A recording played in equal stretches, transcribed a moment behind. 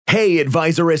Hey,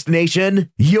 Advisorist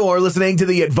Nation. You're listening to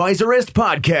the Advisorist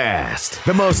Podcast,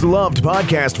 the most loved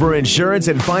podcast for insurance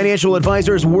and financial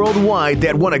advisors worldwide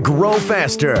that want to grow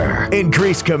faster,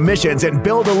 increase commissions, and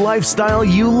build a lifestyle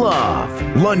you love.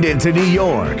 London to New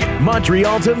York,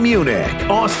 Montreal to Munich,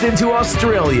 Austin to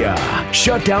Australia.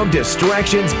 Shut down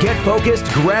distractions, get focused,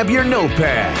 grab your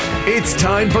notepad. It's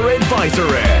time for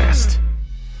Advisorist.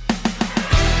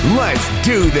 Let's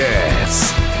do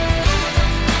this.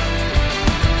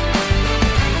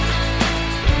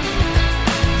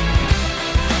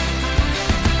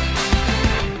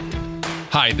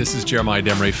 Hi, this is Jeremiah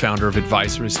Demray, founder of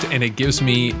Advisorist, and it gives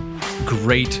me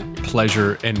great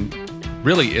pleasure and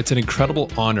really it's an incredible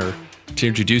honor to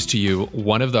introduce to you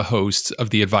one of the hosts of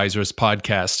the Advisorist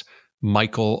podcast,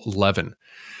 Michael Levin.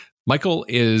 Michael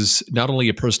is not only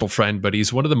a personal friend, but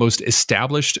he's one of the most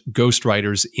established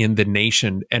ghostwriters in the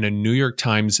nation and a New York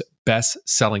Times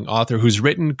best-selling author who's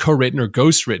written, co-written, or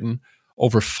ghostwritten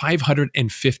over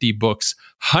 550 books,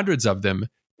 hundreds of them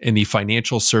in the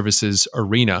financial services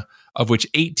arena, of which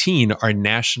 18 are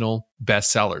national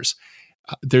bestsellers.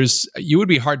 You would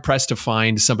be hard-pressed to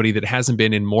find somebody that hasn't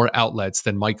been in more outlets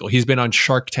than Michael. He's been on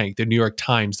Shark Tank, the New York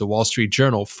Times, the Wall Street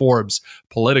Journal, Forbes,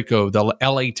 Politico, the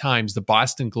LA Times, the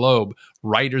Boston Globe,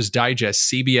 Writer's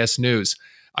Digest, CBS News.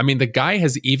 I mean, the guy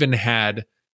has even had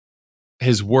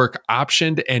his work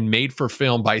optioned and made for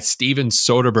film by Steven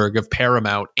Soderbergh of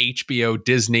Paramount, HBO,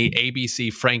 Disney,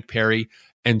 ABC, Frank Perry,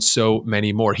 and so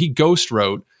many more. He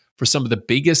ghostwrote for some of the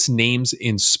biggest names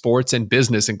in sports and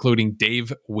business, including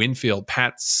Dave Winfield,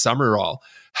 Pat Summerall,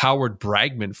 Howard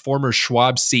Bragman, former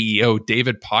Schwab CEO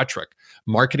David Pottruck,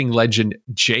 marketing legend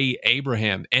Jay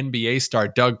Abraham, NBA star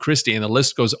Doug Christie, and the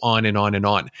list goes on and on and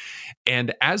on.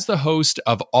 And as the host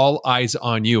of All Eyes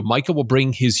on You, Michael will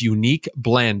bring his unique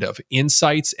blend of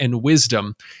insights and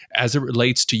wisdom as it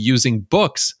relates to using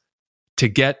books to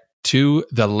get to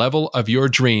the level of your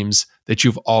dreams that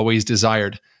you've always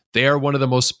desired. They are one of the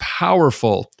most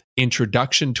powerful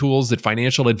introduction tools that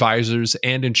financial advisors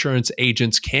and insurance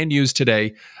agents can use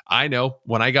today. I know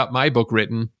when I got my book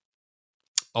written,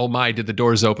 oh my, did the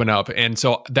doors open up. And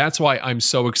so that's why I'm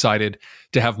so excited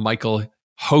to have Michael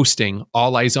hosting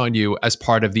All Eyes on You as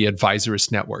part of the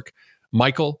Advisorist Network.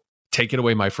 Michael, take it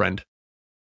away, my friend.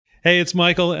 Hey, it's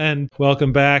Michael, and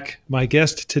welcome back. My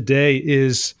guest today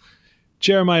is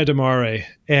Jeremiah Demray,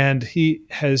 and he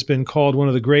has been called one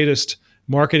of the greatest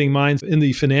marketing minds in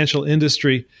the financial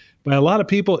industry by a lot of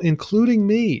people, including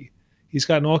me. He's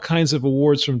gotten all kinds of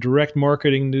awards from Direct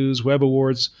Marketing News, Web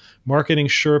Awards, Marketing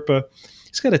Sherpa.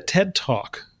 He's got a TED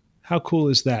Talk. How cool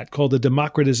is that? Called The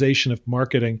Democratization of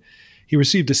Marketing. He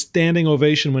received a standing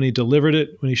ovation when he delivered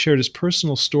it, when he shared his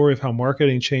personal story of how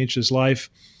marketing changed his life.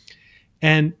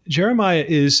 And Jeremiah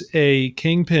is a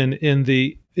kingpin in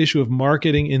the issue of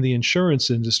marketing in the insurance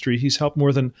industry. He's helped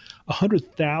more than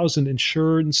 100,000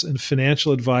 insurance and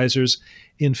financial advisors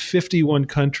in 51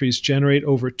 countries generate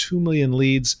over 2 million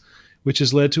leads, which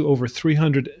has led to over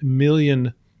 $300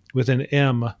 million with an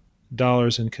M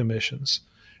dollars in commissions.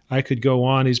 I could go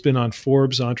on. He's been on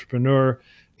Forbes Entrepreneur.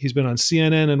 He's been on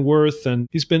CNN and Worth, and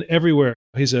he's been everywhere.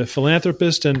 He's a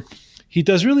philanthropist, and he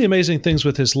does really amazing things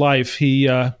with his life. He's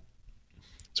one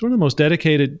of the most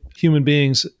dedicated human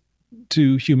beings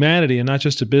to humanity and not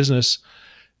just to business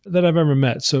that I've ever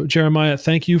met. So Jeremiah,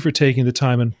 thank you for taking the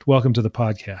time and welcome to the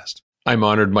podcast. I'm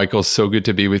honored, Michael. So good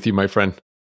to be with you, my friend.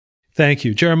 Thank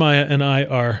you. Jeremiah and I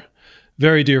are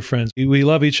very dear friends. We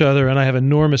love each other, and I have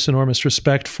enormous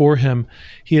respect for him.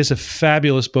 He has a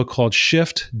fabulous book called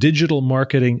Shift: Digital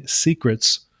Marketing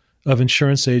Secrets of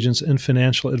Insurance Agents and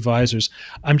Financial Advisors.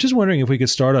 I'm just wondering if we could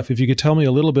start off, if you could tell me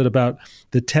a little bit about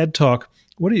the TED Talk.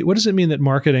 What does it mean that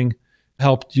marketing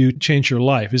helped you change your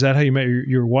life? Is that how you met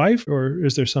your wife, or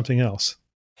is there something else?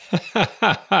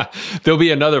 There'll be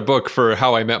another book for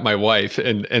how I met my wife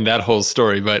and that whole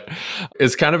story, but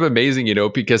it's kind of amazing,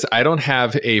 because I don't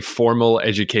have a formal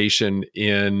education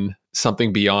in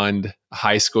something beyond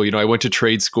high school. I went to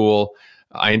trade school.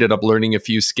 I ended up learning a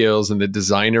few skills in the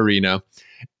design arena.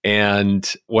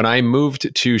 And when I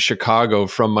moved to Chicago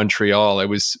from Montreal, I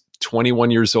was 21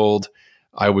 years old.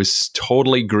 I was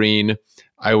totally green.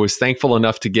 I was thankful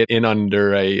enough to get in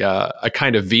under a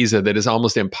kind of visa that is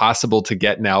almost impossible to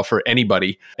get now for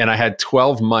anybody. And I had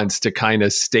 12 months to kind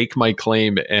of stake my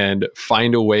claim and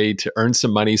find a way to earn some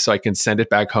money so I can send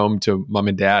it back home to mom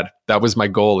and dad. That was my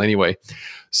goal anyway.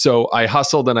 So I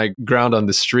hustled and I ground on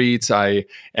the streets. I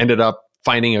ended up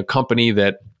finding a company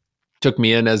that took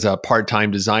me in as a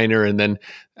part-time designer. And then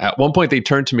at one point they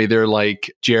turned to me, they're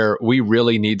like, Jer, we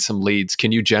really need some leads.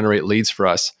 Can you generate leads for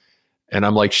us? And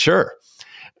I'm like, sure.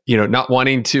 not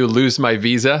wanting to lose my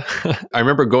visa. I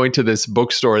remember going to this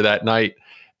bookstore that night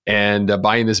and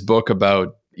buying this book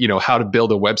about, how to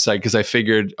build a website, because I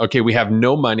figured, okay, we have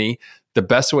no money. The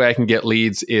best way I can get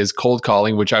leads is cold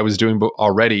calling, which I was doing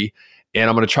already. And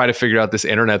I'm going to try to figure out this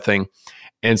internet thing.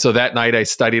 And so that night I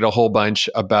studied a whole bunch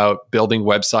about building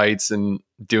websites and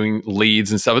doing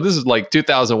leads and stuff. But this is like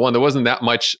 2001. There wasn't that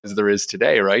much as there is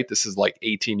today, right? This is like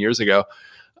 18 years ago.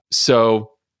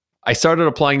 So I started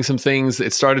applying some things.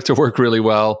 It started to work really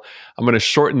well. I'm going to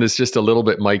shorten this just a little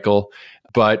bit, Michael.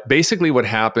 But basically what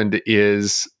happened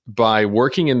is by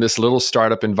working in this little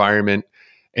startup environment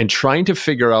and trying to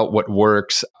figure out what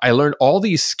works, I learned all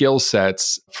these skill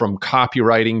sets from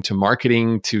copywriting to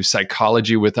marketing to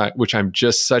psychology, which I'm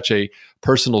just such a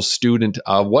personal student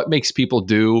of what makes people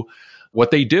do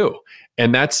what they do.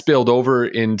 And that spilled over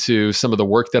into some of the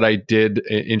work that I did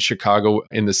in Chicago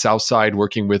in the South Side,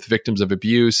 working with victims of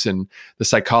abuse and the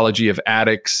psychology of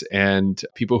addicts and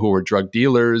people who were drug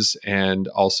dealers and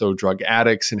also drug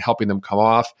addicts and helping them come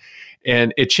off.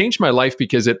 And it changed my life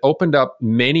because it opened up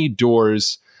many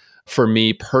doors for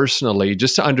me personally,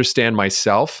 just to understand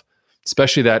myself,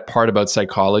 especially that part about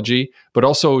psychology, but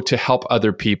also to help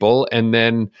other people. And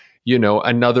then,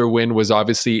 another win was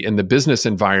obviously in the business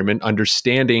environment,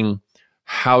 understanding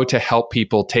how to help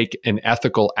people take an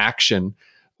ethical action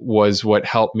was what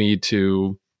helped me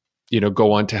to,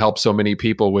 go on to help so many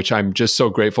people, which I'm just so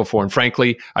grateful for. And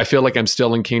frankly, I feel like I'm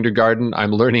still in kindergarten.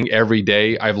 I'm learning every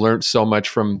day. I've learned so much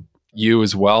from you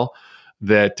as well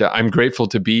that I'm grateful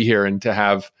to be here and to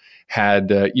have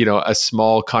had, a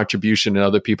small contribution in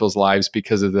other people's lives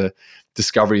because of the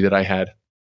discovery that I had.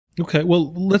 Okay,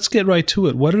 well, let's get right to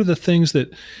it. What are the things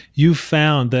that you've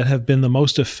found that have been the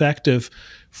most effective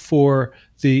for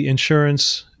the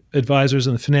insurance advisors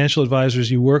and the financial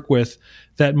advisors you work with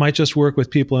that might just work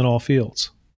with people in all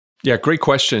fields? Yeah, great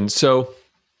question. So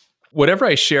whatever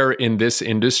I share in this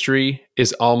industry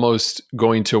is almost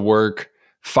going to work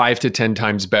 5 to 10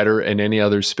 times better in any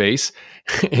other space.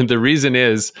 And the reason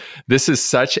is this is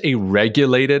such a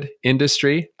regulated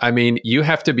industry. I mean, you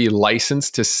have to be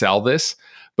licensed to sell this.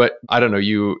 But I don't know,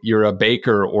 you're a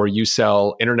baker or you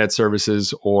sell internet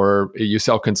services or you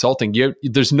sell consulting.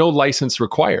 There's no license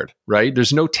required, right?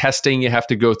 There's no testing you have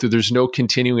to go through. There's no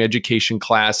continuing education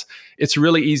class. It's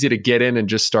really easy to get in and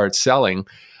just start selling.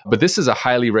 But this is a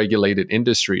highly regulated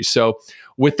industry. So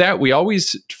with that, we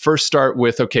always first start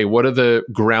with, okay, what are the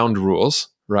ground rules,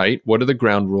 right? What are the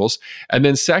ground rules? And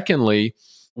then secondly,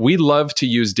 we love to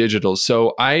use digital.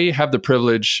 So I have the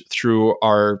privilege through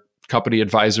our company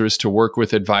Advisor-ist to work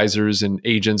with advisors and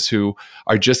agents who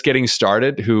are just getting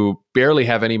started, who barely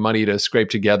have any money to scrape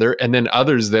together, and then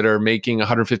others that are making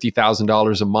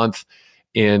 $150,000 a month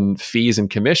in fees and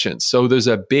commissions. So there's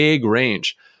a big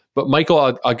range. But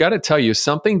Michael, I got to tell you,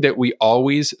 something that we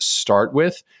always start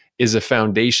with is a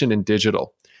foundation in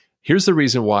digital. Here's the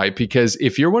reason why, because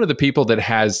if you're one of the people that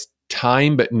has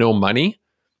time but no money,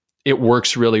 it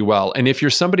works really well. And if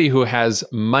you're somebody who has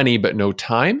money but no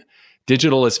time,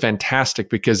 digital is fantastic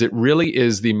because it really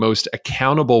is the most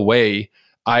accountable way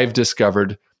I've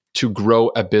discovered to grow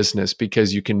a business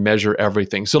because you can measure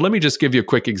everything. So let me just give you a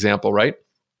quick example, right?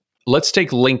 Let's take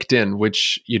LinkedIn,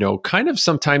 which, kind of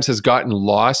sometimes has gotten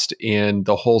lost in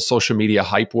the whole social media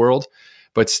hype world.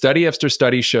 But study after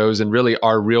study shows, and really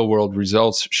our real world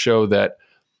results show that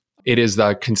it is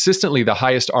consistently the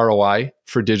highest ROI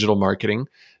for digital marketing.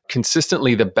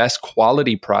 Consistently the best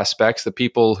quality prospects. The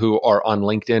people who are on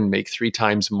LinkedIn make 3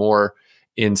 times more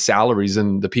in salaries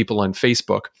than the people on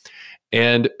Facebook.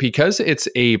 And because it's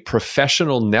a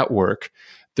professional network,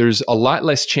 there's a lot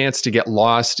less chance to get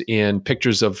lost in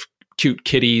pictures of cute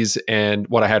kitties and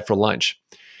what I had for lunch.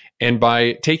 And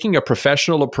by taking a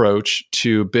professional approach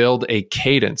to build a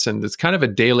cadence, and it's kind of a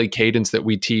daily cadence that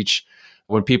we teach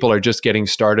when people are just getting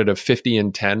started of 50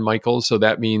 and 10, Michael. So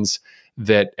that means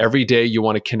that every day you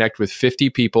want to connect with 50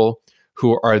 people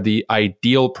who are the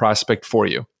ideal prospect for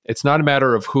you. It's not a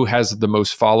matter of who has the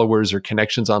most followers or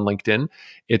connections on LinkedIn.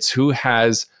 It's who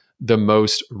has the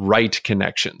most right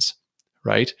connections,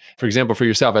 right? For example, for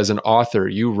yourself as an author,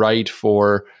 you write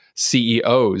for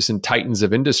CEOs and titans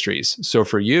of industries. So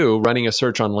for you, running a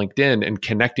search on LinkedIn and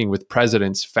connecting with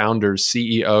presidents, founders,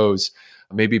 CEOs,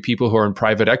 maybe people who are in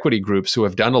private equity groups who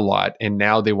have done a lot and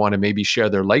now they want to maybe share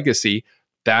their legacy,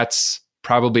 that's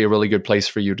probably a really good place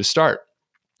for you to start.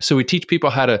 So we teach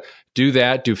people how to do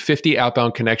that, do 50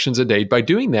 outbound connections a day. By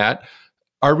doing that,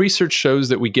 our research shows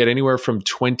that we get anywhere from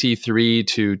 23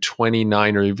 to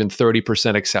 29 or even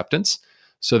 30% acceptance.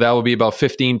 So that will be about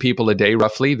 15 people a day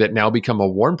roughly that now become a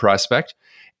warm prospect.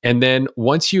 And then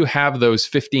once you have those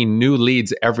 15 new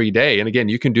leads every day, and again,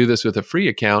 you can do this with a free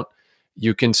account,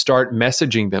 you can start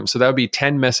messaging them. So that would be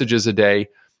 10 messages a day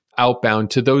outbound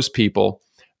to those people,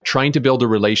 trying to build a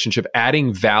relationship,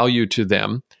 adding value to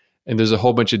them. And there's a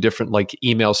whole bunch of different like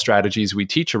email strategies we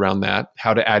teach around that,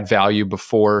 how to add value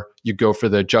before you go for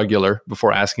the jugular,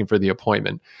 before asking for the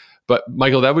appointment. But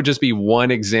Michael, that would just be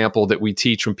one example that we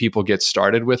teach when people get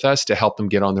started with us to help them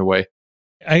get on their way.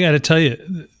 I got to tell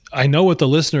you, I know what the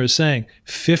listener is saying.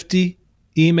 50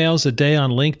 emails a day on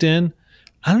LinkedIn.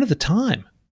 I don't have the time.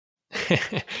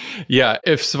 Yeah,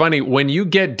 it's funny. When you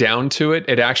get down to it,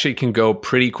 it actually can go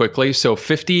pretty quickly. So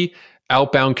 50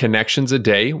 outbound connections a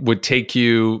day would take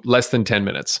you less than 10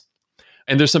 minutes.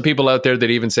 And there's some people out there that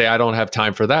even say, I don't have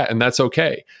time for that. And that's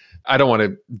okay. I don't want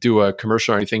to do a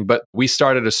commercial or anything, but we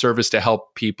started a service to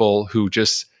help people who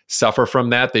just suffer from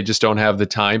that. They just don't have the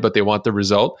time, but they want the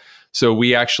result. So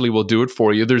we actually will do it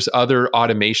for you. There's other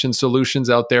automation solutions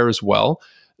out there as well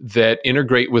that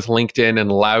integrate with LinkedIn and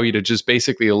allow you to just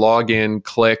basically log in,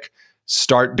 click,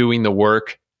 start doing the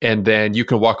work, and then you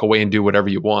can walk away and do whatever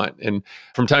you want. And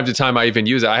from time to time, I even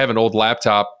use it. I have an old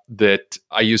laptop that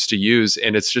I used to use,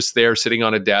 and it's just there sitting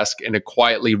on a desk, and it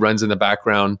quietly runs in the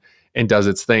background and does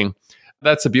its thing.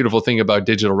 That's the beautiful thing about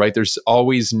digital, right? There's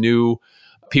always new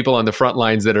people on the front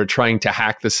lines that are trying to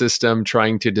hack the system,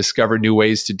 trying to discover new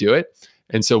ways to do it.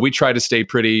 And so we try to stay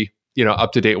pretty,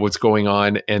 up to date with what's going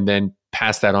on and then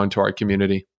pass that on to our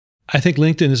community. I think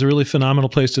LinkedIn is a really phenomenal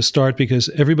place to start because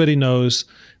everybody knows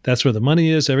that's where the money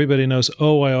is. Everybody knows, I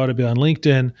ought to be on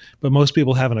LinkedIn, but most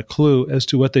people haven't a clue as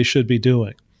to what they should be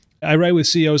doing. I write with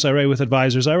CEOs, I write with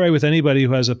advisors, I write with anybody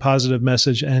who has a positive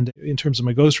message, and in terms of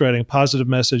my ghostwriting, a positive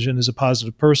message and is a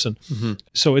positive person. Mm-hmm.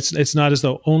 So it's not as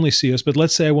though only CEOs, but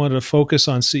let's say I wanted to focus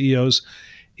on CEOs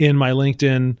in my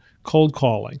LinkedIn cold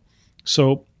calling.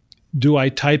 So do I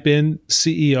type in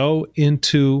CEO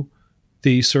into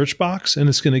the search box and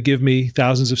it's going to give me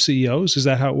thousands of CEOs? Is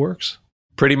that how it works?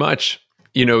 Pretty much.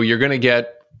 You're going to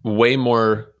get way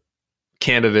more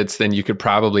candidates than you could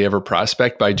probably ever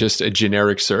prospect by just a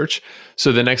generic search.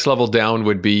 So the next level down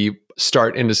would be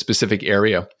start in a specific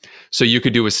area. So you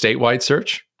could do a statewide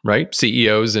search, right?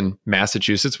 CEOs in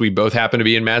Massachusetts. We both happen to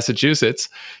be in Massachusetts.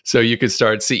 So you could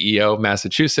start CEO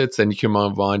Massachusetts, then you can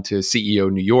move on to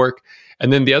CEO New York.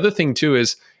 And then the other thing too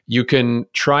is you can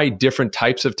try different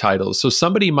types of titles. So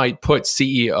somebody might put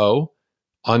CEO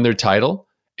on their title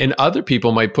and other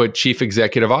people might put Chief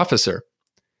Executive Officer.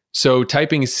 So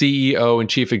typing CEO and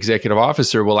Chief Executive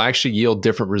Officer will actually yield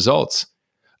different results.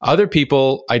 Other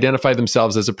people identify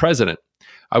themselves as a president.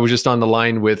 I was just on the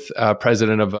line with a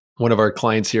president of one of our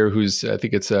clients here who's, I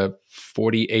think it's a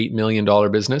 $48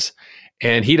 million business.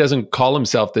 And he doesn't call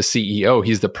himself the CEO,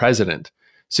 he's the president.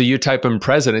 So you type in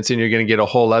presidents and you're going to get a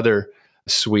whole other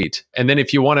suite. And then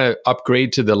if you want to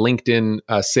upgrade to the LinkedIn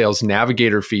Sales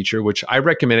Navigator feature, which I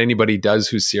recommend anybody does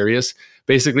who's serious,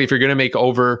 basically if you're going to make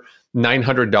over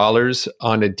 $900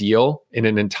 on a deal in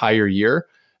an entire year,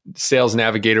 Sales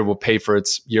Navigator will pay for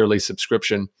its yearly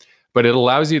subscription, but it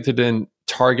allows you to then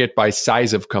target by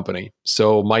size of company.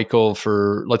 So Michael,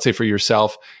 let's say for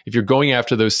yourself, if you're going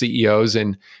after those CEOs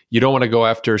and you don't want to go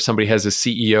after somebody who has a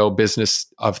CEO business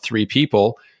of 3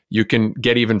 people, you can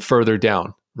get even further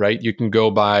down, right? You can go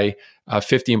by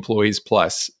 50 employees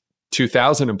plus,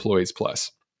 2,000 employees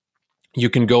plus. You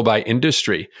can go by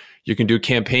industry. You can do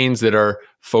campaigns that are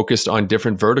focused on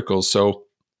different verticals. So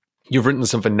you've written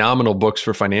some phenomenal books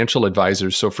for financial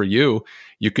advisors. So for you,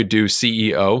 you could do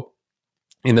CEO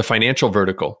in the financial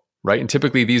vertical, right? And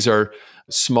typically these are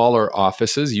smaller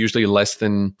offices, usually less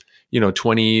than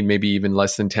 20, maybe even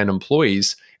less than 10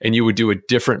 employees. And you would do a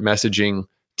different messaging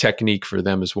technique for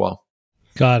them as well.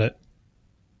 Got it.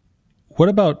 What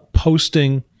about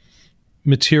posting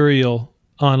material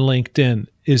on LinkedIn?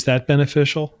 Is that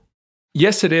beneficial?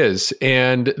 Yes, it is.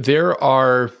 And there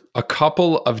are a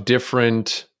couple of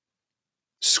different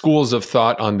schools of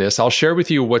thought on this. I'll share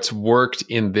with you what's worked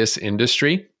in this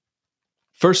industry.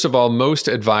 First of all, most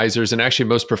advisors and actually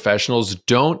most professionals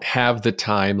don't have the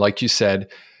time, like you said,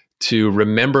 to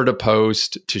remember to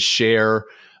post, to share,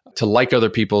 to like other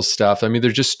people's stuff. I mean,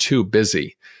 they're just too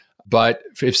busy. But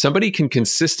if somebody can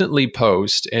consistently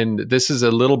post, and this is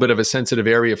a little bit of a sensitive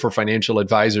area for financial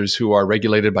advisors who are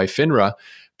regulated by FINRA,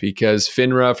 because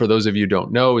FINRA, for those of you who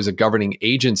don't know, is a governing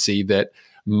agency that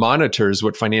monitors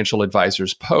what financial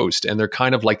advisors post. And they're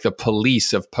kind of like the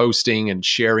police of posting and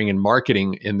sharing and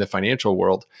marketing in the financial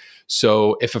world.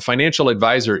 So if a financial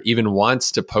advisor even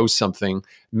wants to post something,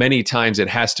 many times it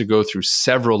has to go through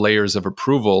several layers of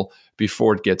approval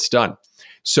before it gets done.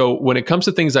 So when it comes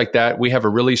to things like that, we have a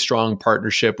really strong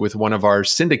partnership with one of our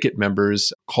syndicate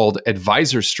members called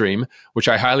AdvisorStream, which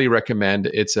I highly recommend.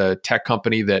 It's a tech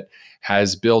company that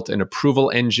has built an approval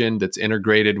engine that's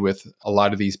integrated with a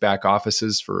lot of these back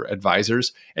offices for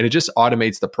advisors, and it just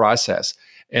automates the process.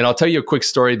 And I'll tell you a quick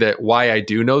story that why I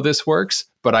do know this works,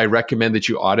 but I recommend that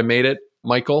you automate it,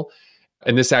 Michael.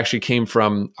 And this actually came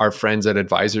from our friends at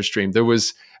AdvisorStream. There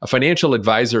was a financial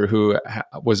advisor who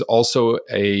was also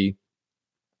a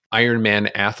Ironman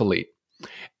athlete.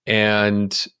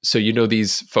 And so,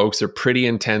 these folks are pretty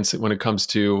intense when it comes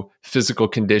to physical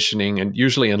conditioning and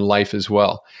usually in life as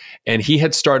well. And he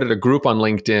had started a group on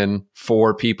LinkedIn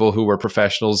for people who were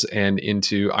professionals and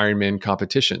into Ironman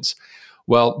competitions.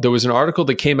 Well, there was an article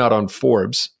that came out on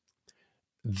Forbes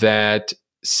that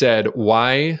said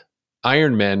why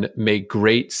Ironmen make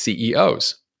great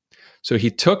CEOs. So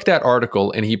he took that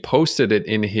article and he posted it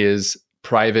in his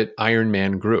private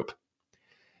Ironman group.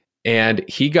 And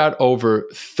he got over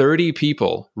 30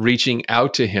 people reaching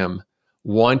out to him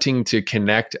wanting to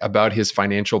connect about his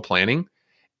financial planning.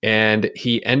 And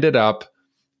he ended up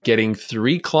getting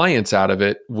 3 clients out of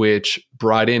it, which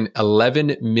brought in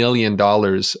 $11 million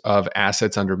of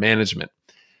assets under management.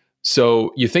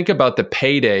 So you think about the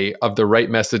payday of the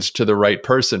right message to the right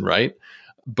person, right?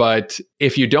 But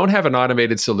if you don't have an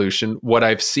automated solution, what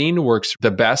I've seen works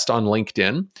the best on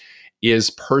LinkedIn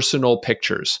is personal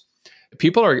pictures.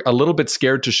 People are a little bit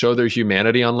scared to show their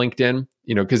humanity on LinkedIn,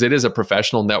 because it is a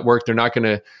professional network. They're not going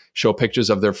to show pictures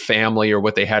of their family or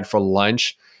what they had for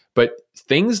lunch, but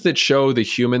things that show the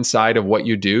human side of what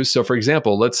you do. So for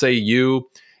example, let's say you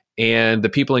and the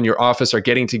people in your office are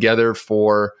getting together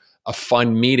for a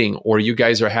fun meeting, or you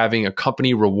guys are having a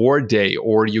company reward day,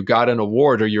 or you got an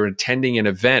award, or you're attending an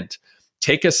event.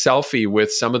 Take a selfie with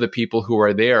some of the people who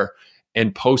are there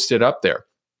and post it up there.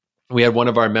 We had one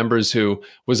of our members who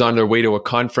was on their way to a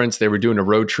conference. They were doing a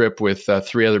road trip with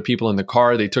 3 other people in the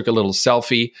car. They took a little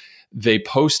selfie. They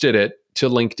posted it to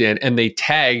LinkedIn, and they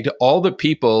tagged all the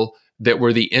people that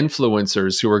were the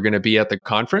influencers who were going to be at the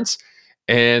conference.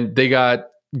 And they got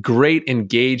great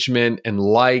engagement and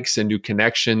likes and new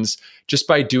connections just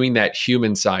by doing that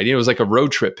human side. It was like a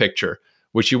road trip picture,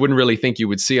 which you wouldn't really think you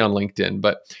would see on LinkedIn.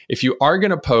 But if you are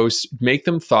going to post, make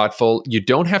them thoughtful. You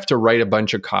don't have to write a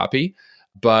bunch of copy,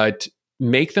 but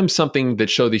make them something that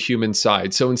show the human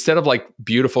side. So instead of like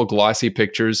beautiful glossy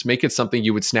pictures, make it something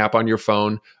you would snap on your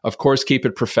phone. Of course, keep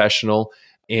it professional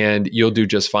and you'll do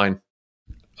just fine.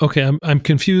 Okay, I'm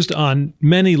confused on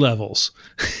many levels.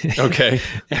 Okay.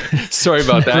 Sorry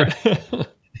about that.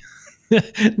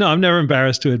 No, I'm never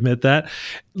embarrassed to admit that.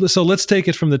 So let's take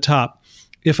it from the top.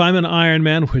 If I'm an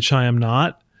Ironman, which I am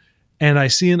not, and I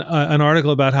see an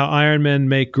article about how Ironmen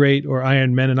make great, or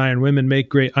Iron men and Iron women make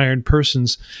great, Iron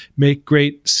persons make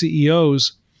great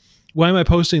CEOs, why am I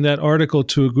posting that article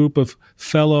to a group of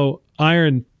fellow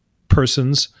Iron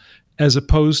persons as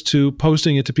opposed to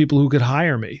posting it to people who could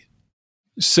hire me?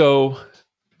 So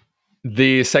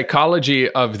the psychology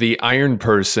of the Iron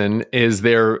person is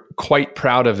they're quite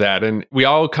proud of that. And we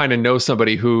all kind of know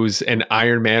somebody who's an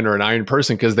Iron man or an Iron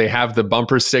person because they have the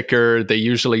bumper sticker. They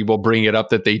usually will bring it up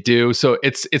that they do. So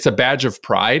it's a badge of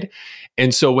pride.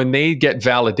 And so when they get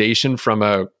validation from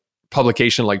a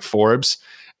publication like Forbes,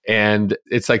 and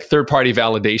it's like third-party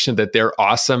validation that they're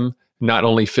awesome, not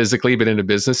only physically, but in a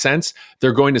business sense,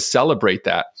 they're going to celebrate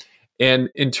that.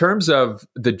 And in terms of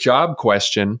the job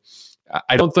question,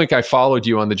 I don't think I followed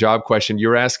you on the job question.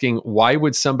 You're asking, why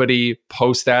would somebody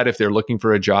post that if they're looking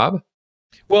for a job?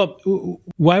 Well,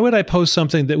 why would I post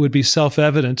something that would be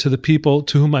self-evident to the people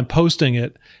to whom I'm posting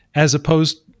it, as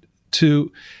opposed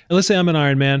to, let's say I'm an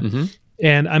Ironman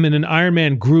and I'm in an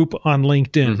Ironman group on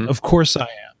LinkedIn. Of course I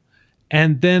am.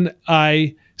 And then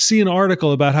I see an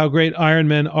article about how great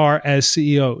Ironmen are as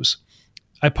CEOs.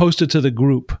 I post it to the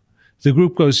group. The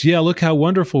group goes, yeah, look how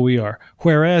wonderful we are.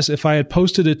 Whereas if I had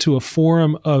posted it to a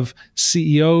forum of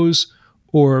CEOs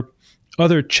or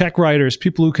other check writers,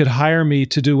 people who could hire me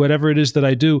to do whatever it is that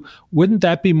I do, wouldn't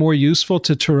that be more useful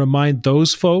to remind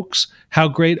those folks how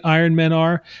great Ironmen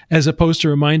are, as opposed to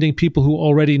reminding people who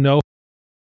already know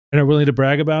and are willing to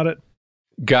brag about it?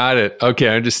 Got it. Okay,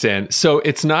 I understand. So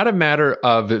it's not a matter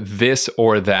of this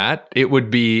or that. It would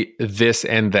be this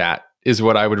and that is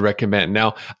what I would recommend.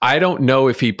 Now, I don't know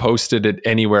if he posted it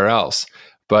anywhere else,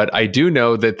 but I do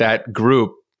know that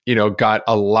group, got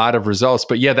a lot of results.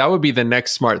 But yeah, that would be the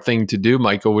next smart thing to do,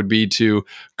 Michael, would be to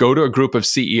go to a group of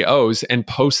CEOs and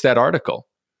post that article,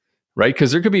 right?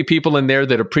 Because there could be people in there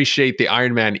that appreciate the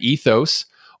Ironman ethos,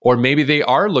 or maybe they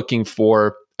are looking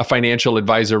for a financial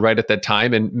advisor right at that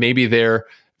time, and maybe they're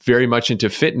very much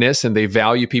into fitness and they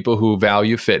value people who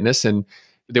value fitness. And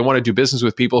They want to do business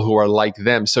with people who are like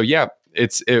them. So yeah,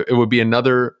 it would be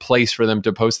another place for them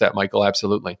to post that, Michael.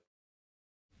 Absolutely.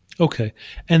 Okay.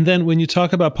 And then when you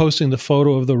talk about posting the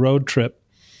photo of the road trip,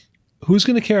 who's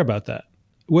going to care about that?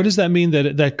 What does that mean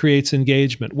that creates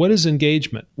engagement? What is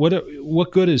engagement?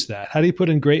 What good is that? How do you put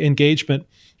in great engagement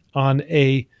on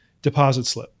a deposit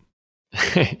slip?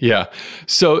 Yeah.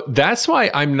 So that's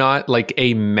why I'm not like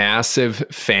a massive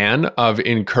fan of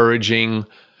encouraging,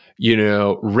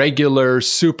 regular,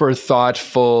 super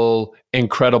thoughtful,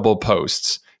 incredible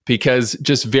posts, because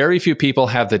just very few people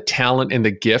have the talent and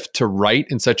the gift to write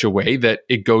in such a way that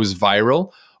it goes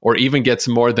viral or even gets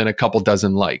more than a couple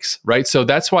dozen likes, right? So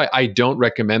that's why I don't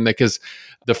recommend that, because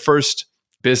the first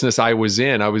business I was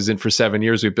in for 7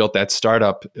 years. We built that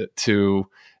startup to,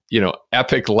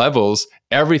 epic levels.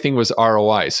 Everything was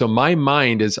ROI. So my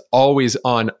mind is always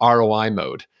on ROI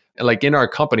mode. Like in our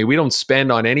company, we don't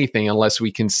spend on anything unless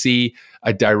we can see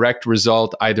a direct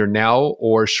result either now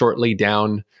or shortly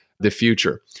down the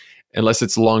future, unless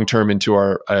it's long-term into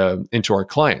our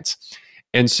clients.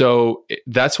 And so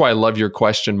that's why I love your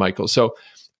question, Michael. So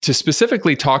to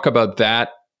specifically talk about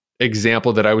that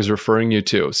example that I was referring you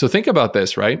to. So think about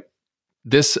this, right?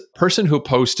 This person who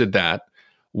posted that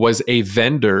was a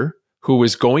vendor who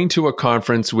was going to a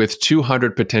conference with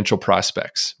 200 potential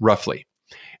prospects, roughly.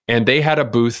 And they had a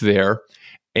booth there.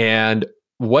 And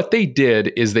what they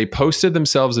did is they posted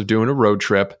themselves of doing a road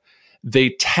trip. They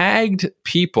tagged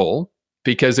people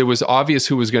because it was obvious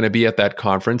who was going to be at that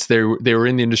conference. They were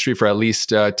in the industry for at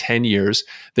least 10 years.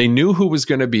 They knew who was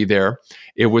going to be there.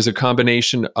 It was a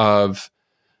combination of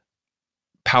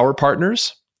power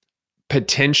partners,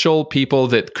 potential people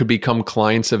that could become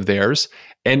clients of theirs,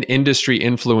 and industry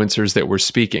influencers that were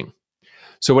speaking.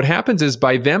 So what happens is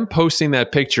by them posting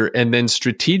that picture and then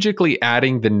strategically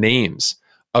adding the names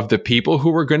of the people who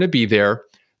were going to be there,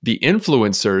 the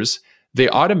influencers, they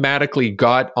automatically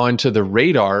got onto the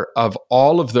radar of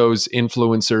all of those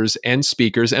influencers and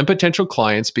speakers and potential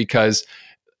clients, because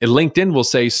LinkedIn will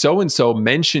say, so-and-so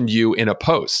mentioned you in a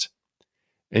post.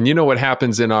 And you know what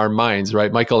happens in our minds,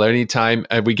 right, Michael? Anytime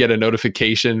we get a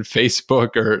notification,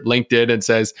 Facebook or LinkedIn, and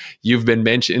says, you've been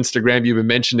mentioned, Instagram, you've been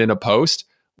mentioned in a post,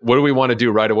 what do we want to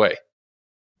do right away?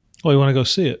 Well, you want to go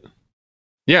see it.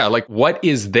 Yeah, like what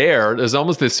is there? There's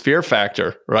almost this fear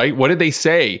factor, right? What did they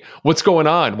say? What's going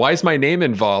on? Why is my name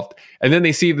involved? And then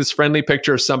they see this friendly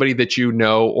picture of somebody that you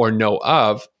know or know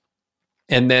of.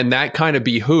 And then that kind of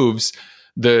behooves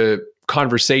the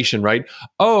conversation, right?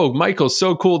 Oh, Michael,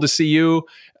 so cool to see you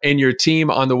and your team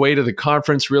on the way to the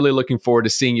conference. Really looking forward to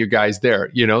seeing you guys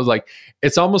there. Like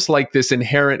it's almost like this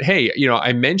inherent, hey,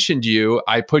 I mentioned you,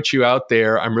 I put you out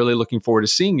there. I'm really looking forward to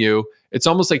seeing you. It's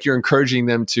almost like you're encouraging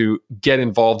them to get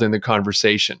involved in the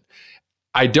conversation.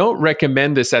 I don't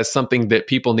recommend this as something that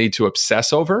people need to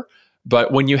obsess over.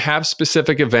 But when you have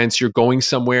specific events, you're going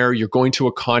somewhere, you're going to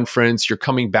a conference, you're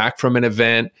coming back from an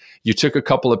event, you took a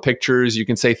couple of pictures, you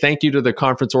can say thank you to the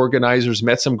conference organizers,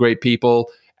 met some great people,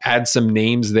 add some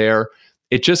names there.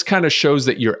 It just kind of shows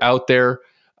that you're out there.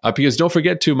 Because don't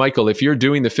forget too, Michael, if you're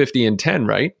doing the 50 and 10,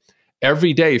 right?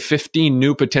 Every day, 15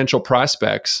 new potential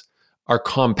prospects are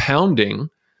compounding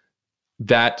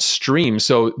that stream.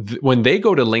 So when they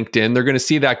go to LinkedIn, they're going to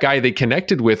see that guy they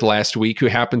connected with last week who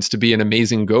happens to be an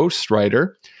amazing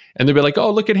ghostwriter. And they'll be like,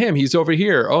 oh, look at him. He's over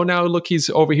here. Oh, now look, he's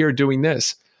over here doing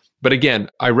this. But again,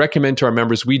 I recommend to our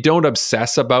members, we don't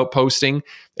obsess about posting.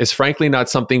 It's frankly not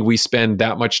something we spend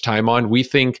that much time on. We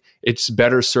think it's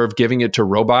better served giving it to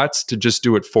robots to just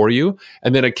do it for you.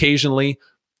 And then occasionally,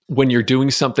 when you're doing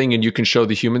something and you can show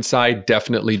the human side,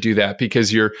 definitely do that,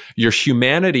 because your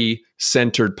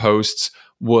humanity-centered posts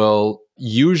will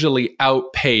usually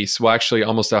outpace, well, actually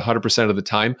almost 100% of the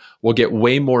time, will get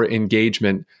way more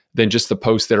engagement than just the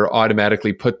posts that are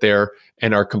automatically put there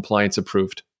and are compliance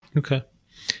approved. Okay.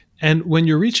 And when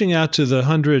you're reaching out to the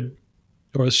 100,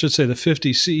 or I should say the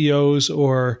 50 CEOs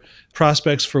or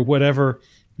prospects for whatever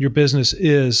your business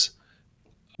is,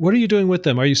 what are you doing with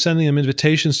them? Are you sending them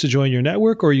invitations to join your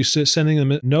network, or are you sending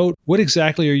them a note? What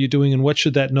exactly are you doing, and what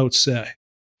should that note say?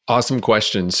 Awesome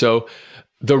question. So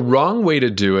the wrong way to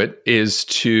do it is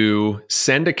to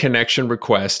send a connection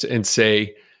request and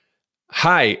say,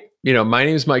 hi, my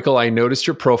name is Michael. I noticed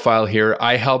your profile here.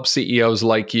 I help CEOs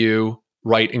like you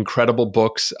write incredible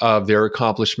books of their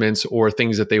accomplishments or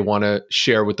things that they want to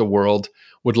share with the world.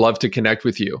 Would love to connect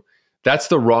with you. That's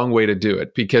the wrong way to do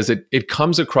it, because it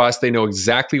comes across, they know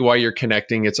exactly why you're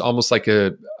connecting. It's almost like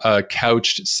a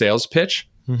couched sales pitch.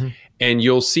 Mm-hmm. And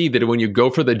you'll see that when you go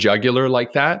for the jugular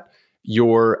like that,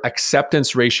 your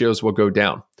acceptance ratios will go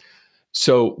down.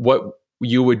 So what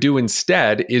you would do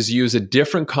instead is use a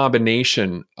different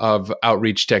combination of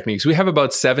outreach techniques. We have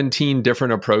about 17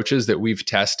 different approaches that we've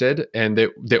tested and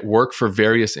that work for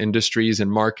various industries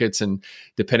and markets. And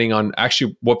depending on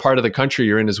actually what part of the country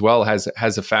you're in as well has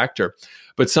a factor.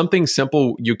 But something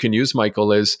simple you can use,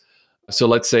 Michael, is, so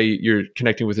let's say you're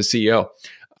connecting with a CEO.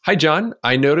 Hi, John.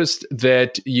 I noticed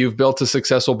that you've built a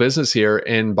successful business here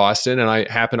in Boston, and I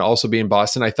happen to also be in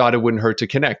Boston. I thought it wouldn't hurt to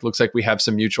connect. Looks like we have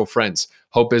some mutual friends.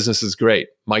 Hope business is great.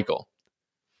 Michael.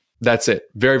 That's it.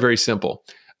 Very, very simple.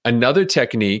 Another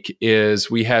technique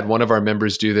is we had one of our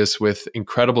members do this with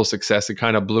incredible success. It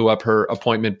kind of blew up her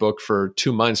appointment book for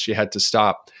 2 months. She had to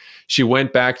stop. She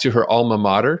went back to her alma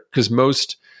mater because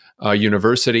most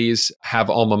universities have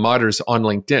alma maters on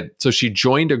LinkedIn. So she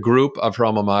joined a group of her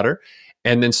alma mater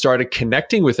and then started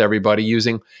connecting with everybody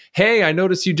using, hey, I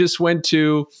noticed you just went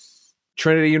to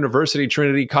Trinity University,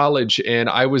 Trinity College, and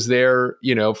I was there,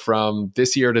 from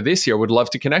this year to this year, would love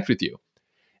to connect with you.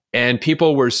 And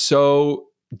people were so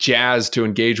jazzed to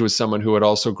engage with someone who had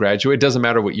also graduated. It doesn't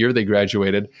matter what year they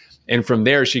graduated. And from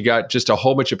there, she got just a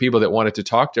whole bunch of people that wanted to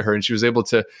talk to her, and she was able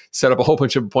to set up a whole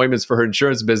bunch of appointments for her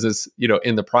insurance business,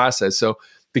 in the process. So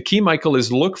the key, Michael,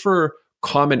 is look for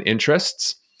common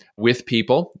interests with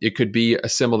people. It could be a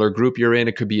similar group you're in.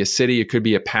 It could be a city. It could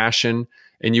be a passion.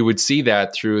 And you would see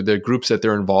that through the groups that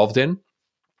they're involved in.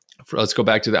 Let's go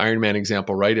back to the Ironman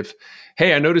example, right?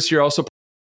 Hey, I noticed you're also,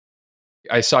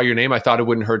 I saw your name. I thought it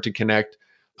wouldn't hurt to connect.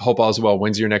 Hope all's well.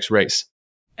 When's your next race?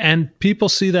 And people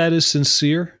see that as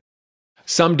sincere?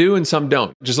 Some do and some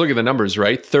don't. Just look at the numbers,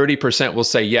 right? 30% will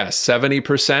say yes.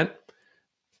 70%,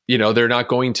 they're not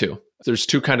going to. There's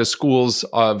two kind of schools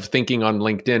of thinking on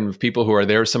LinkedIn of people who are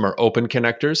there. Some are open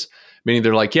connectors, meaning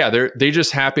they're like, they're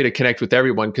just happy to connect with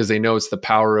everyone because they know it's the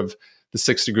power of the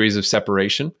 6 degrees of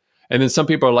separation. And then some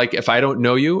people are like, if I don't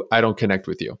know you, I don't connect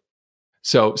with you.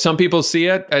 So some people see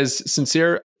it as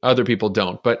sincere, other people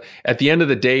don't. But at the end of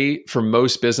the day, for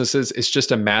most businesses, it's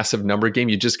just a massive number game.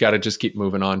 You just got to just keep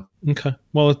moving on. Okay.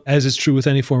 Well, as is true with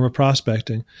any form of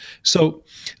prospecting. So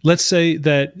let's say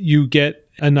that you get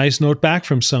a nice note back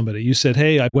from somebody. You said,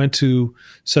 hey, I went to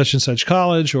such and such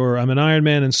college, or I'm an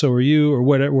Ironman and so are you, or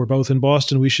whatever. We're both in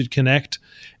Boston. We should connect.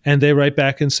 And they write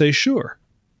back and say, sure.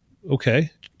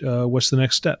 Okay. What's the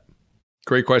next step?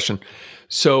 Great question.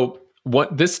 So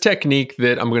this technique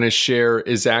that I'm going to share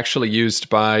is actually used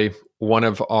by one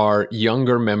of our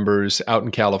younger members out in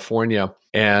California.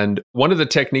 And one of the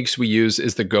techniques we use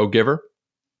is the Go-Giver.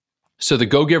 So the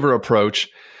Go-Giver approach,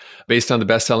 based on the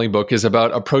best-selling book, is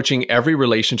about approaching every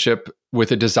relationship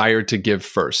with a desire to give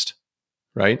first,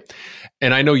 right?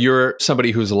 And I know you're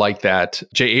somebody who's like that.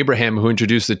 Jay Abraham, who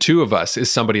introduced the two of us, is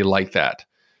somebody like that,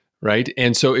 right?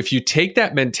 And so if you take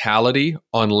that mentality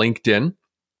on LinkedIn,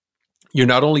 you're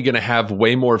not only going to have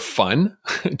way more fun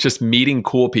just meeting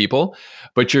cool people,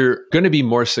 but you're going to be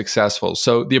more successful.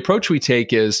 So the approach we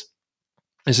take is,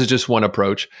 this is just one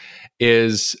approach,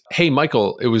 is, hey,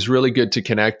 Michael, it was really good to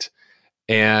connect.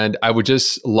 And I would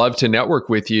just love to network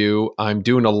with you. I'm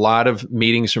doing a lot of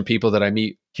meetings from people that I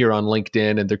meet here on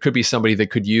LinkedIn, and there could be somebody that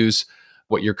could use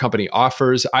what your company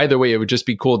offers. Either way, it would just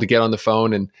be cool to get on the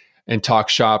phone and talk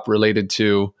shop related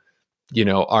to,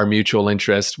 our mutual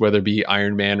interest, whether it be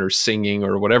Ironman or singing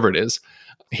or whatever it is.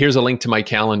 Here's a link to my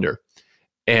calendar.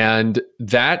 And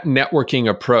that networking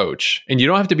approach, and you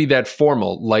don't have to be that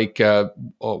formal, like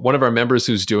one of our members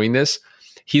who's doing this,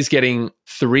 he's getting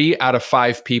 3 out of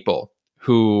 5 people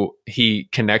who he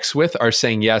connects with are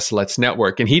saying, yes, let's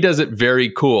network. And he does it very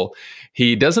cool.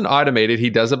 He doesn't automate it. He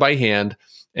does it by hand.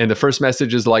 And the first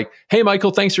message is like, hey,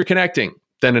 Michael, thanks for connecting.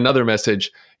 Then another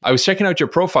message, I was checking out your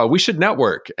profile. We should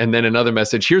network. And then another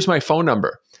message, here's my phone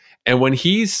number. And when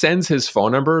he sends his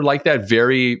phone number like that,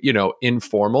 very,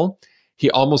 informal,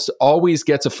 he almost always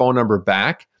gets a phone number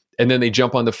back. And then they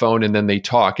jump on the phone and then they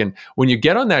talk. And when you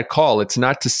get on that call, it's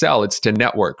not to sell, it's to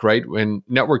network, right? When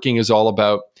networking is all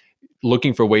about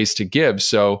looking for ways to give.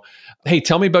 So, hey,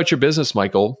 tell me about your business,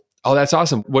 Michael. Oh, that's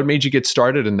awesome. What made you get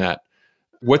started in that?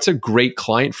 What's a great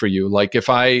client for you? Like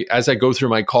as I go through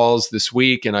my calls this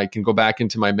week and I can go back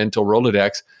into my mental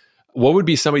Rolodex, what would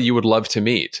be somebody you would love to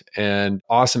meet? And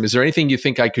awesome. Is there anything you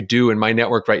think I could do in my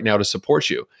network right now to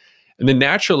support you? And then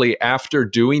naturally, after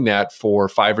doing that for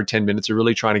 5 or 10 minutes of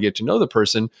really trying to get to know the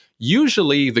person,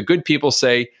 usually the good people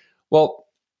say, well,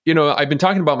 I've been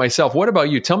talking about myself. What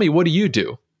about you? Tell me, what do you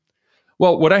do?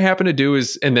 Well, what I happen to do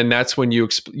is, and then that's when you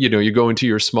go into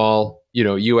your small,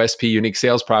 USP, unique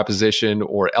sales proposition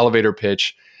or elevator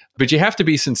pitch, but you have to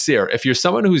be sincere. If you're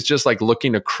someone who's just like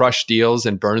looking to crush deals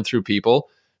and burn through people,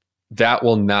 that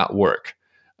will not work.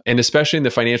 And especially in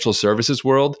the financial services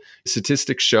world,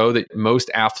 statistics show that most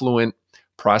affluent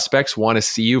prospects want to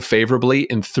see you favorably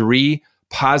in 3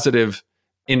 positive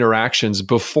interactions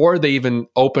before they even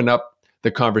open up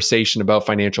the conversation about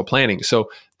financial planning. So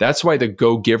that's why the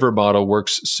go-giver model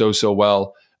works so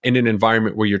well in an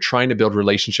environment where you're trying to build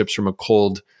relationships from a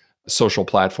cold social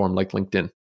platform like LinkedIn.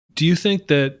 Do you think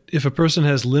that if a person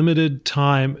has limited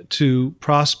time to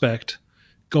prospect,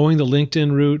 going the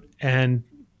LinkedIn route and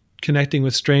connecting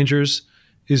with strangers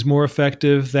is more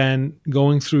effective than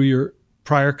going through your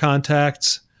prior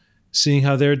contacts, seeing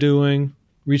how they're doing,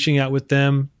 reaching out with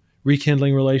them,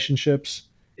 rekindling relationships?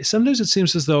 Sometimes it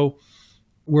seems as though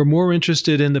we're more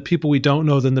interested in the people we don't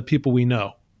know than the people we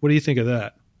know. What do you think of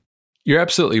that? You're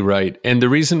absolutely right. And the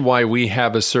reason why we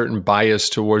have a certain bias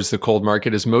towards the cold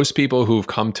market is most people who've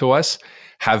come to us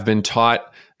have been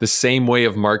taught the same way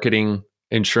of marketing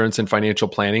insurance and financial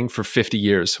planning for 50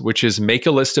 years, which is make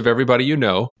a list of everybody you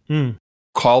know,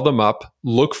 call them up,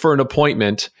 look for an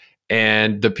appointment,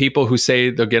 and the people who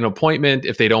say they'll get an appointment,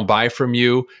 if they don't buy from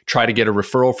you, try to get a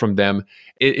referral from them.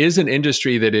 It is an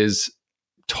industry that is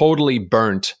totally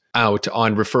burnt out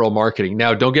on referral marketing.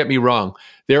 Now, don't get me wrong.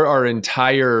 There are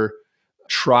entire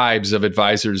tribes of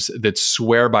advisors that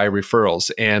swear by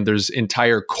referrals, and there's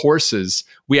entire courses.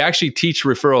 We actually teach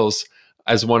referrals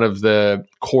as one of the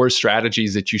core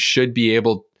strategies that you should be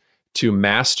able to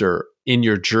master in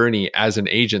your journey as an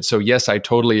agent. So yes, I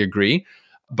totally agree.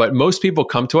 But most people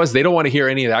come to us, they don't want to hear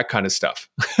any of that kind of stuff.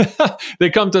 They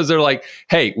come to us, they're like,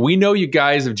 hey, we know you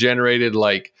guys have generated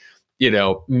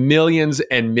millions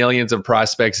and millions of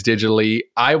prospects digitally.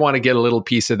 I want to get a little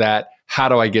piece of that. How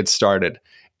do I get started?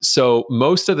 So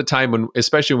most of the time,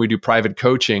 especially when we do private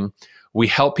coaching, we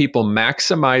help people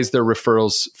maximize their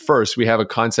referrals first. We have a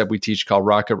concept we teach called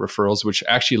Rocket Referrals, which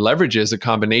actually leverages a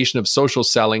combination of social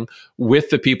selling with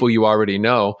the people you already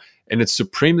know. And it's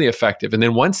supremely effective. And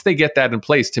then once they get that in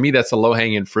place, to me, that's a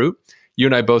low-hanging fruit. You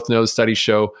and I both know studies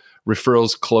show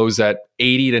referrals close at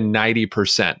 80 to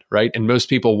 90%, right? And most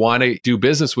people want to do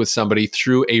business with somebody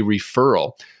through a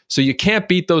referral. So you can't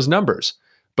beat those numbers.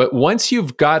 But once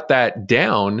you've got that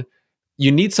down,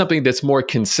 you need something that's more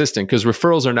consistent because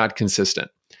referrals are not consistent.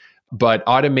 But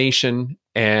automation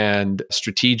and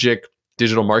strategic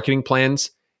digital marketing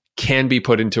plans can be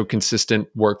put into a consistent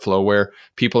workflow where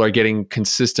people are getting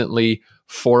consistently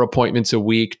 4 appointments a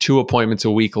week, 2 appointments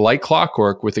a week, like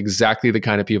clockwork, with exactly the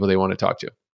kind of people they want to talk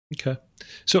to. Okay.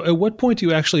 So at what point do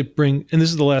you actually bring, and this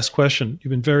is the last question,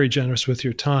 you've been very generous with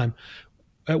your time.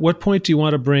 At what point do you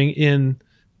want to bring in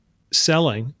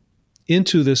selling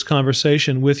into this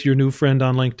conversation with your new friend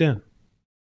on LinkedIn?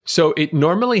 So it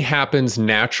normally happens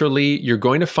naturally. You're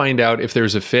going to find out if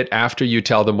there's a fit after you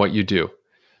tell them what you do.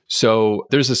 So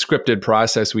there's a scripted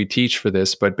process we teach for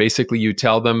this, but basically you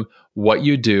tell them what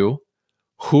you do,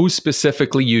 who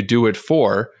specifically you do it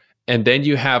for, and then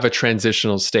you have a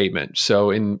transitional statement. So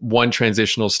in one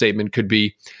transitional statement could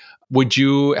be, would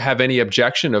you have any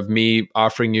objection of me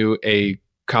offering you a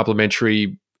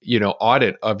complimentary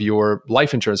audit of your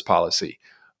life insurance policy,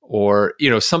 or,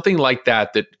 something like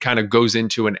that, that kind of goes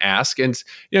into an ask. And,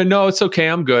 no, it's okay.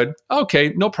 I'm good.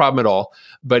 Okay. No problem at all.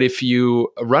 But if you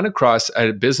run across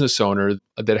a business owner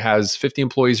that has 50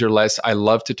 employees or less, I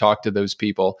love to talk to those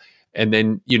people. And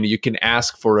then, you can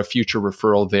ask for a future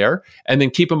referral there, and then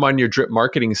keep them on your drip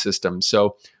marketing system.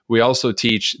 So we also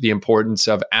teach the importance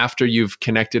of, after you've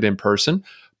connected in person,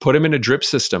 put them in a drip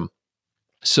system.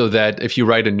 So that if you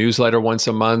write a newsletter once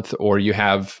a month, or you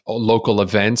have local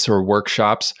events or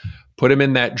workshops, put them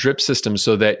in that drip system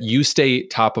so that you stay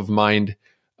top of mind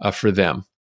for them.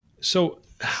 So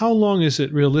how long is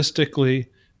it realistically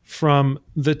from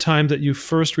the time that you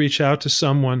first reach out to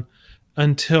someone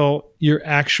until you're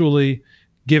actually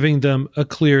giving them a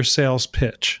clear sales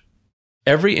pitch?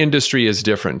 Every industry is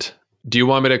different. Do you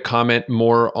want me to comment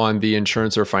more on the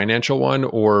insurance or financial one,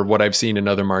 or what I've seen in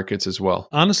other markets as well?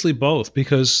 Honestly, both,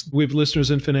 because we have listeners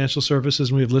in financial services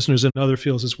and we have listeners in other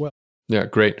fields as well. Yeah,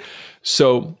 great.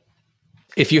 So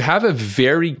if you have a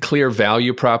very clear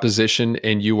value proposition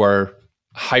and you are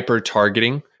hyper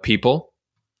targeting people,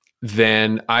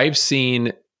 then I've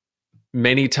seen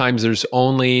many times there's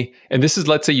only, and this is,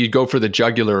 let's say you go for the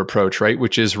jugular approach, right?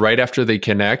 Which is right after they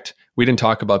connect. We didn't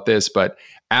talk about this, but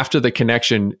after the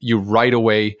connection, you right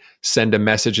away send a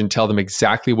message and tell them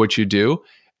exactly what you do,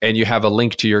 and you have a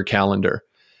link to your calendar.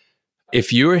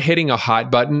 If you're hitting a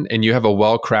hot button and you have a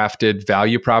well-crafted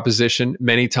value proposition,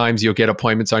 many times you'll get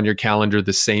appointments on your calendar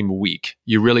the same week.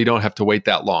 You really don't have to wait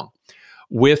that long.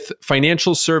 With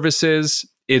financial services,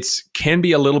 it can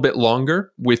be a little bit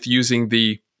longer. With using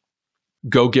the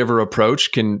go-giver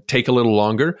approach, can take a little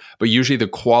longer, but usually the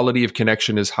quality of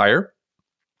connection is higher.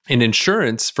 In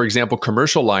insurance, for example,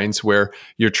 commercial lines where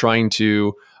you're trying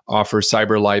to offer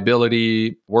cyber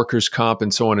liability, workers' comp,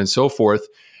 and so on and so forth.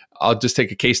 I'll just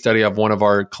take a case study of one of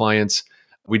our clients.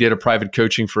 We did a private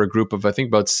coaching for a group of, I think,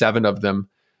 about 7 of them.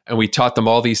 And we taught them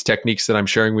all these techniques that I'm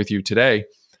sharing with you today.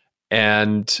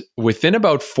 And within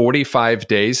about 45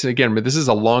 days, again, this is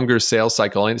a longer sales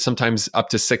cycle, and sometimes up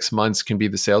to 6 months can be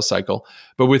the sales cycle.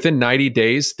 But within 90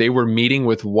 days, they were meeting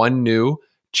with one new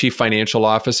chief financial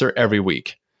officer every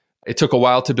week. It took a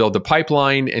while to build the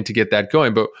pipeline and to get that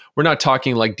going. But we're not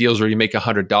talking like deals where you make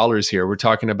 $100 here. We're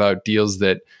talking about deals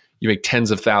that you make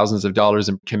tens of thousands of dollars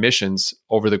in commissions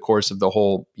over the course of the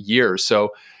whole year. So,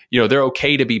 they're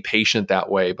okay to be patient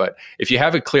that way. But if you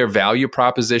have a clear value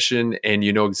proposition and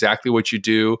you know exactly what you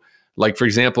do, like, for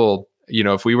example,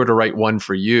 if we were to write one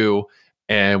for you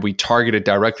and we target it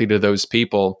directly to those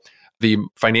people, the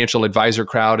financial advisor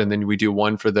crowd, and then we do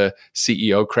one for the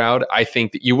CEO crowd, I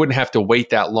think that you wouldn't have to wait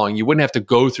that long. You wouldn't have to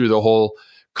go through the whole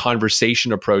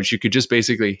conversation approach. You could just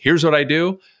basically, here's what I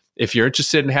do. If you're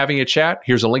interested in having a chat,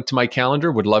 here's a link to my calendar.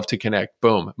 Would love to connect.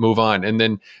 Boom, move on. And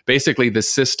then basically the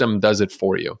system does it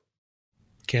for you.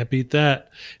 Can't beat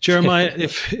that. Jeremiah,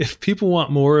 if people want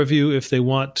more of you, if they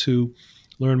want to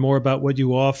learn more about what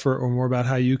you offer or more about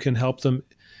how you can help them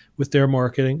with their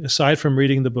marketing, aside from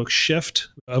reading the book Shift,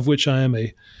 of which I am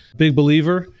a big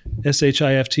believer,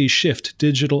 SHIFT, Shift,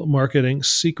 Digital Marketing,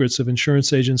 Secrets of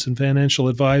Insurance Agents and Financial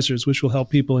Advisors, which will help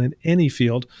people in any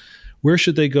field, where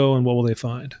should they go and what will they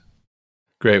find?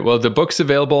 Great. Well, the book's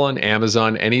available on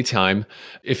Amazon anytime.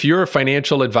 If you're a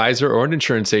financial advisor or an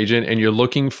insurance agent and you're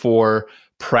looking for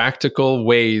practical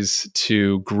ways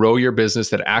to grow your business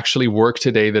that actually work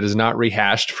today, that is not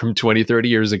rehashed from 20, 30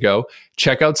 years ago,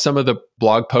 check out some of the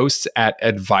blog posts at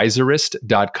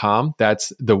advisorist.com.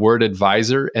 That's the word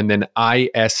advisor and then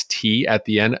IST at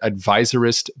the end.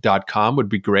 Advisorist.com would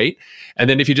be great. And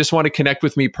then if you just want to connect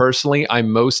with me personally, I'm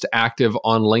most active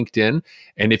on LinkedIn.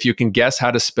 And if you can guess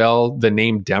how to spell the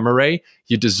name Desmarais,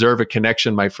 you deserve a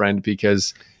connection, my friend,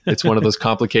 because it's one of those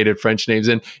complicated French names.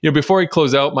 And before we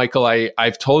close out, Michael,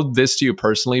 I've told this to you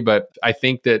personally, but I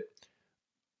think that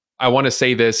I want to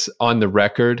say this on the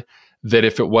record, that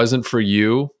if it wasn't for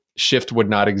you, Shift would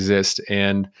not exist.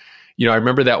 And, I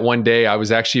remember that one day I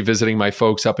was actually visiting my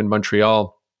folks up in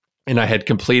Montreal, and I had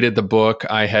completed the book.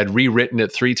 I had rewritten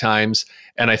it 3 times,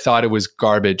 and I thought it was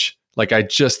garbage. Like, I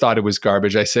just thought it was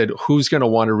garbage. I said, who's going to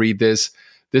want to read this?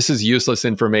 This is useless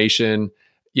information.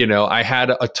 I had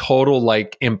a total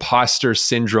imposter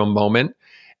syndrome moment.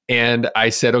 And I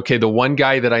said, okay, the one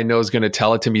guy that I know is going to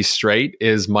tell it to me straight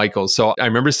is Michael. So I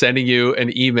remember sending you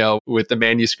an email with the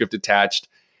manuscript attached,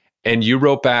 and you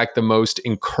wrote back the most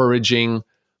encouraging,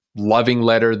 loving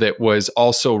letter that was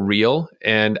also real.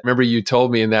 And I remember you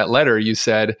told me in that letter, you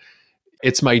said,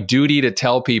 it's my duty to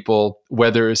tell people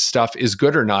whether stuff is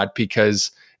good or not,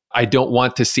 because I don't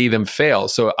want to see them fail.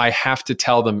 So I have to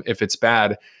tell them if it's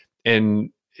bad. And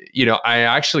I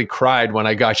actually cried when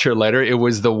I got your letter. It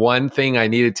was the one thing I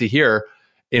needed to hear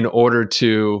in order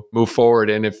to move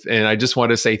forward. And I just want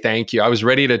to say thank you. I was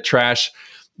ready to trash,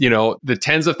 the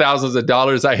tens of thousands of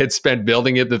dollars I had spent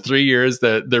building it, the 3 years,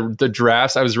 the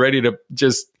drafts. I was ready to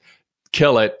just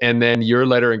kill it. And then your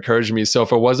letter encouraged me. So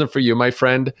if it wasn't for you, my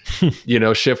friend,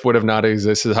 Shift would have not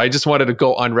existed. I just wanted to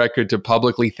go on record to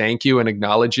publicly thank you and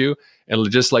acknowledge you and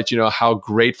just let you know how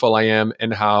grateful I am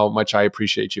and how much I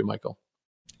appreciate you, Michael.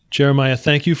 Jeremiah,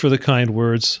 thank you for the kind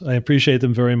words. I appreciate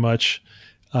them very much.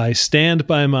 I stand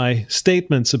by my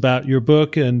statements about your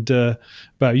book and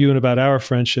about you and about our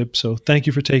friendship. So thank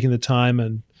you for taking the time.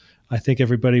 And I think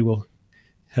everybody will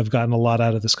have gotten a lot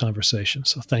out of this conversation.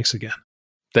 So thanks again.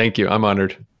 Thank you. I'm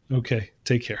honored. Okay.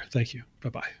 Take care. Thank you.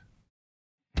 Bye-bye.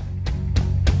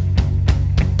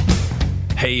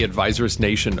 Hey, Advisorist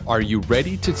Nation, are you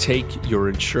ready to take your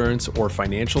insurance or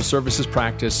financial services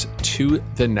practice to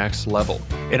the next level?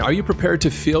 And are you prepared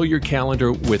to fill your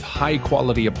calendar with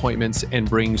high-quality appointments and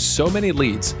bring so many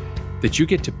leads that you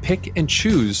get to pick and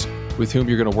choose with whom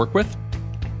you're going to work with?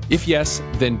 If yes,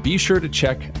 then be sure to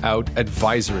check out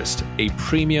Advisorist, a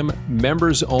premium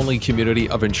members-only community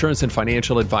of insurance and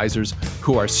financial advisors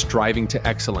who are striving to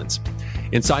excellence.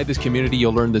 Inside this community,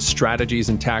 you'll learn the strategies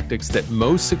and tactics that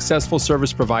most successful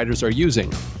service providers are using,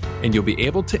 and you'll be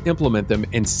able to implement them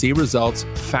and see results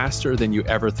faster than you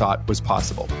ever thought was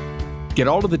possible. Get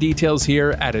all of the details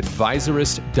here at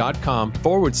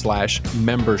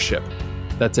advisorist.com/membership.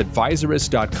 That's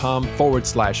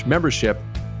advisorist.com/membership.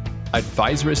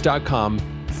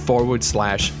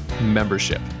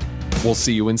 Advisorist.com/membership. We'll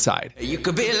see you inside. You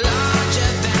could be larger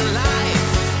than